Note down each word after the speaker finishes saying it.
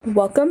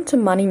Welcome to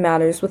Money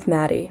Matters with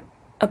Maddie,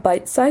 a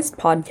bite-sized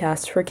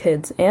podcast for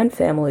kids and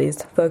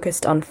families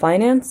focused on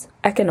finance,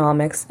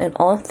 economics, and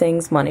all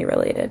things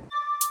money-related.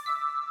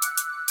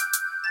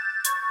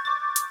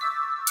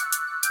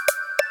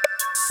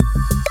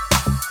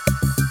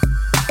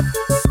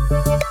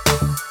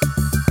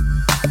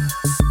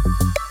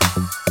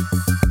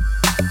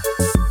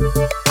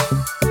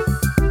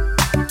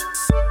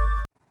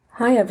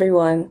 Hi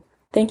everyone,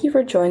 thank you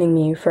for joining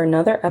me for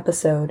another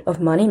episode of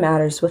Money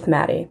Matters with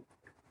Maddie.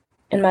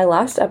 In my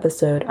last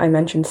episode, I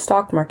mentioned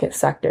stock market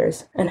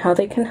sectors and how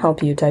they can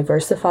help you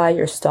diversify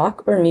your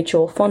stock or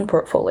mutual fund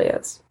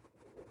portfolios.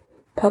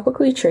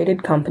 Publicly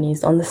traded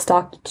companies on the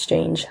stock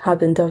exchange have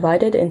been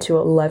divided into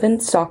 11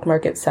 stock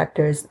market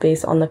sectors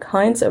based on the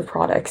kinds of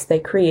products they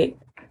create.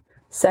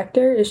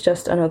 Sector is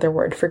just another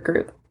word for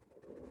group.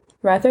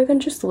 Rather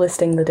than just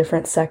listing the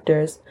different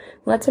sectors,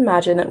 let's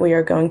imagine that we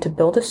are going to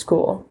build a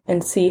school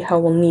and see how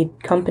we'll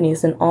need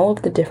companies in all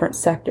of the different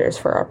sectors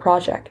for our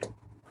project.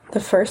 The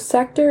first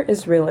sector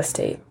is real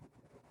estate.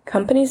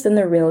 Companies in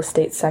the real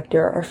estate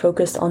sector are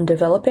focused on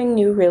developing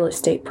new real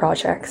estate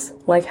projects,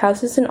 like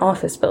houses and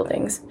office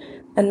buildings,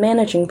 and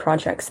managing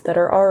projects that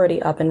are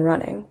already up and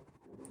running.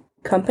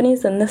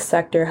 Companies in this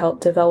sector help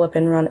develop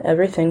and run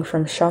everything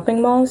from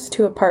shopping malls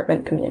to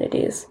apartment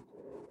communities.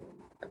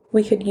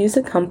 We could use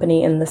a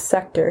company in this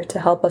sector to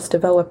help us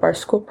develop our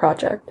school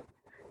project.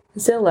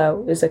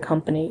 Zillow is a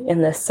company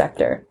in this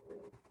sector.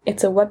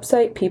 It's a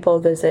website people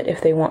visit if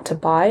they want to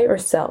buy or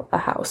sell a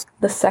house.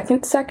 The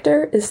second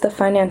sector is the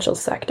financial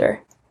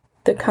sector.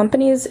 The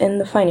companies in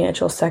the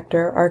financial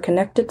sector are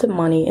connected to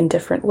money in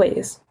different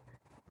ways.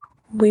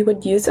 We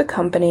would use a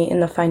company in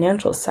the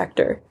financial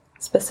sector,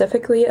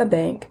 specifically a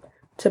bank,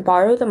 to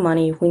borrow the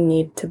money we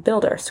need to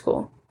build our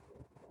school.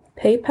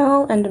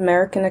 PayPal and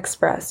American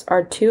Express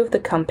are two of the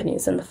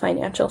companies in the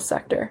financial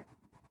sector.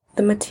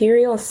 The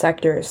materials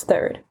sector is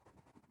third.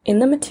 In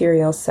the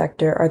materials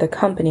sector are the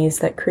companies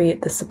that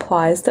create the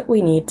supplies that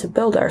we need to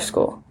build our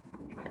school.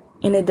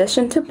 In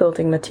addition to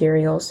building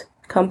materials,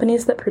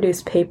 companies that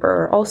produce paper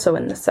are also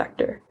in this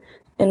sector,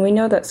 and we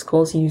know that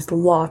schools use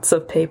lots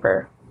of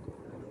paper.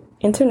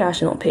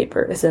 International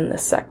Paper is in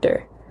this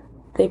sector.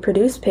 They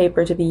produce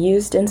paper to be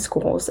used in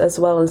schools as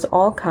well as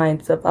all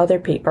kinds of other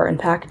paper and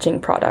packaging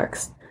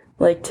products,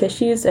 like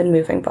tissues and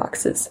moving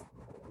boxes.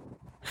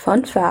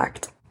 Fun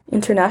fact,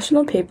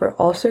 International Paper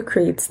also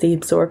creates the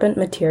absorbent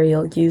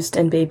material used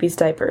in babies'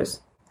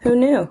 diapers. Who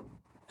knew?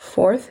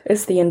 Fourth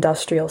is the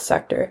industrial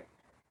sector.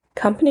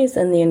 Companies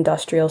in the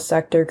industrial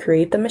sector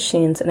create the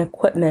machines and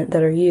equipment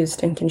that are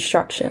used in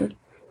construction.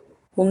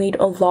 We'll need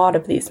a lot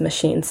of these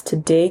machines to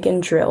dig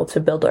and drill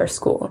to build our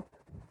school.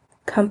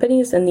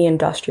 Companies in the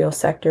industrial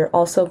sector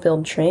also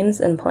build trains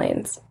and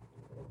planes.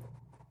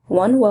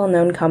 One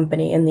well-known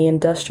company in the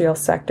industrial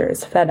sector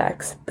is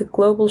FedEx, the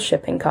global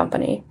shipping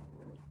company.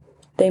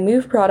 They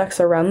move products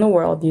around the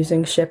world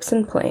using ships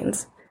and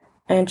planes,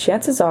 and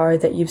chances are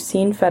that you've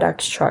seen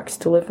FedEx trucks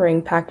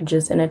delivering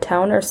packages in a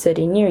town or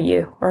city near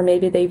you, or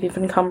maybe they've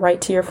even come right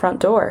to your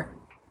front door.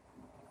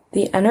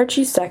 The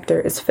energy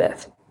sector is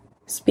fifth.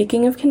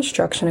 Speaking of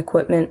construction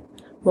equipment,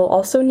 we'll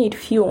also need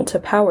fuel to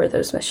power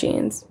those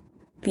machines.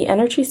 The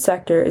energy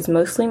sector is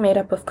mostly made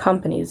up of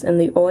companies in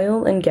the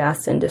oil and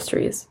gas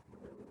industries.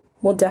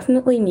 We'll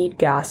definitely need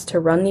gas to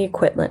run the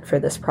equipment for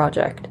this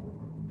project.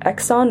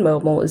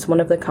 ExxonMobil is one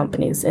of the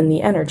companies in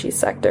the energy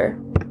sector.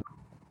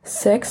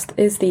 Sixth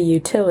is the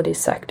utility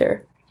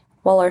sector.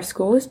 While our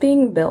school is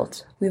being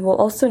built, we will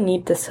also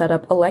need to set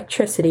up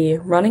electricity,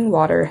 running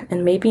water,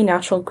 and maybe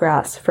natural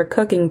gas for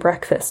cooking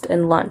breakfast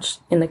and lunch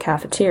in the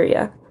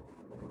cafeteria.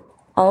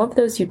 All of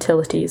those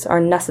utilities are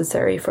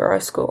necessary for our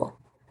school.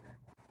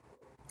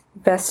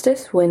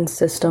 Vestas Wind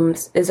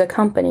Systems is a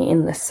company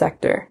in this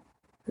sector.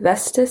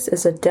 Vestas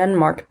is a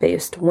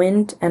Denmark-based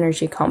wind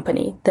energy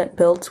company that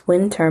builds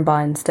wind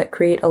turbines that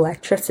create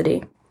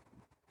electricity.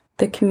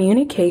 The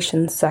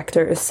communications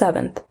sector is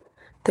seventh.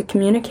 The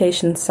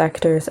communications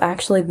sector is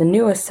actually the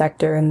newest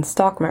sector in the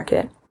stock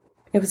market.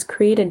 It was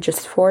created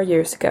just 4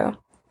 years ago.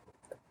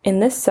 In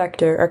this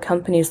sector are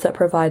companies that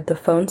provide the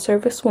phone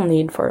service we'll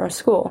need for our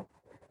school.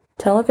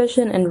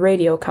 Television and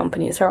radio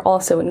companies are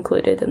also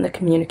included in the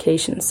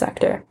communications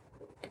sector.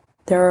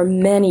 There are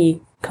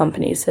many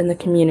companies in the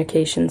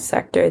communications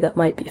sector that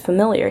might be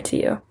familiar to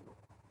you.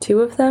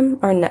 Two of them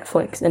are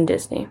Netflix and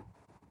Disney.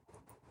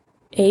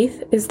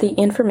 Eighth is the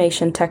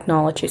information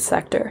technology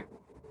sector.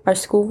 Our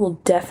school will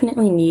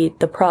definitely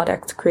need the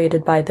products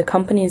created by the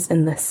companies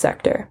in this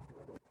sector.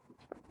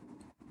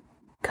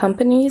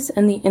 Companies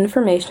in the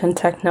information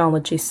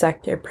technology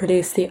sector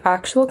produce the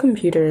actual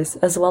computers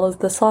as well as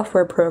the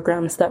software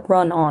programs that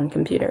run on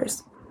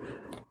computers.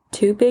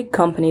 Two big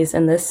companies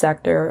in this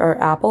sector are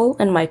Apple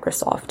and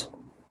Microsoft.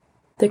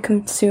 The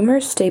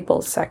consumer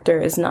staples sector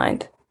is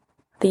ninth.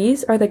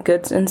 These are the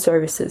goods and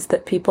services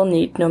that people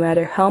need no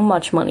matter how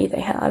much money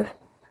they have.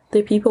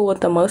 The people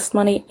with the most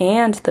money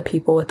and the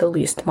people with the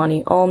least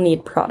money all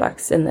need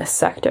products in this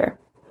sector.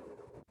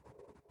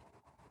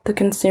 The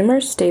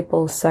consumer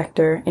staples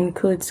sector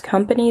includes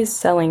companies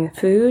selling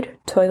food,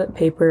 toilet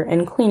paper,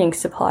 and cleaning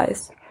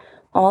supplies,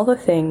 all the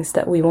things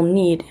that we will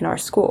need in our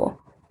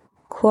school.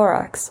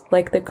 Clorox,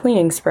 like the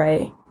cleaning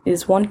spray,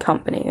 is one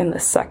company in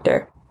this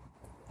sector.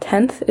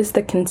 10th is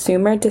the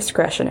consumer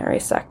discretionary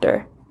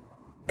sector.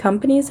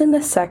 Companies in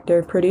this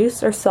sector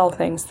produce or sell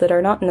things that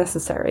are not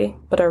necessary,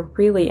 but are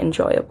really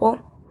enjoyable.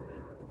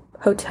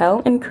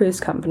 Hotel and cruise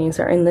companies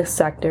are in this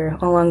sector,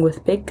 along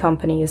with big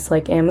companies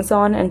like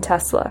Amazon and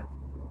Tesla.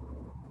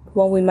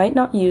 While we might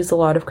not use a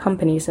lot of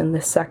companies in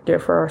this sector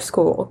for our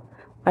school,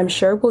 I'm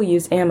sure we'll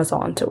use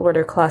Amazon to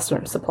order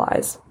classroom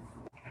supplies.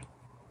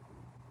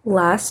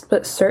 Last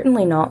but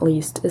certainly not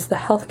least is the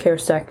healthcare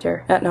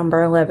sector at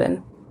number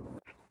 11.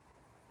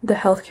 The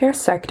healthcare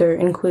sector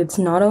includes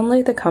not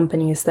only the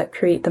companies that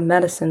create the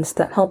medicines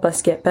that help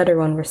us get better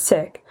when we're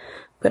sick,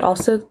 but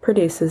also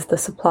produces the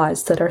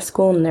supplies that our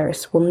school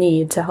nurse will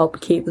need to help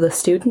keep the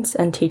students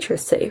and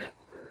teachers safe.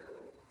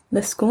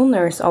 The school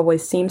nurse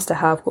always seems to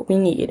have what we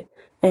need,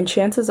 and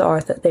chances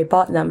are that they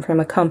bought them from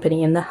a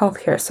company in the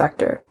healthcare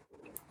sector.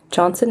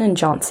 Johnson &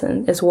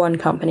 Johnson is one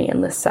company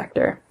in this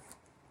sector.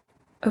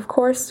 Of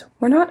course,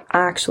 we're not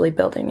actually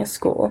building a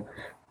school,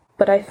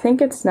 but I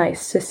think it's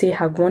nice to see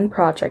how one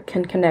project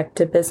can connect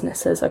to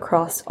businesses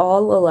across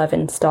all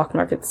 11 stock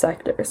market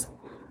sectors.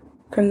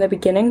 From the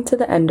beginning to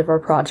the end of our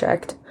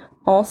project,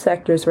 all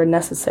sectors were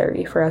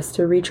necessary for us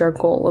to reach our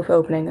goal of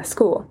opening a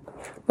school.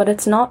 But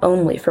it's not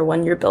only for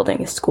when you're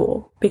building a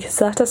school, because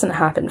that doesn't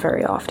happen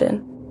very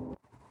often.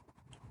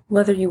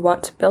 Whether you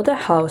want to build a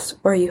house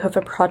or you have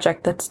a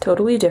project that's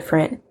totally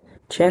different,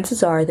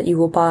 chances are that you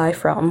will buy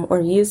from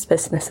or use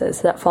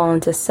businesses that fall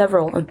into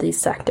several of these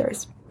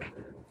sectors.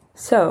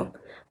 So,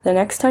 the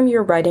next time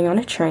you're riding on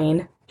a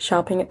train,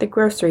 shopping at the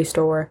grocery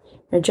store,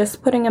 or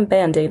just putting a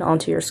band-aid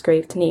onto your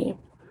scraped knee,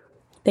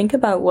 think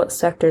about what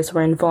sectors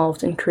were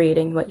involved in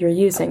creating what you're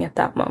using at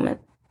that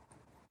moment.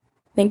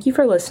 Thank you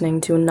for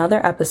listening to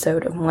another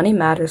episode of Money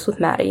Matters with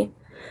Maddie.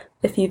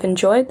 If you've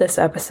enjoyed this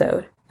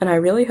episode, and I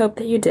really hope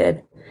that you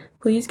did,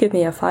 please give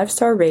me a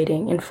 5-star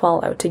rating and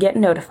follow to get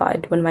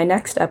notified when my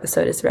next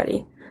episode is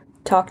ready.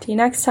 Talk to you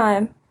next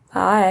time.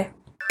 Bye.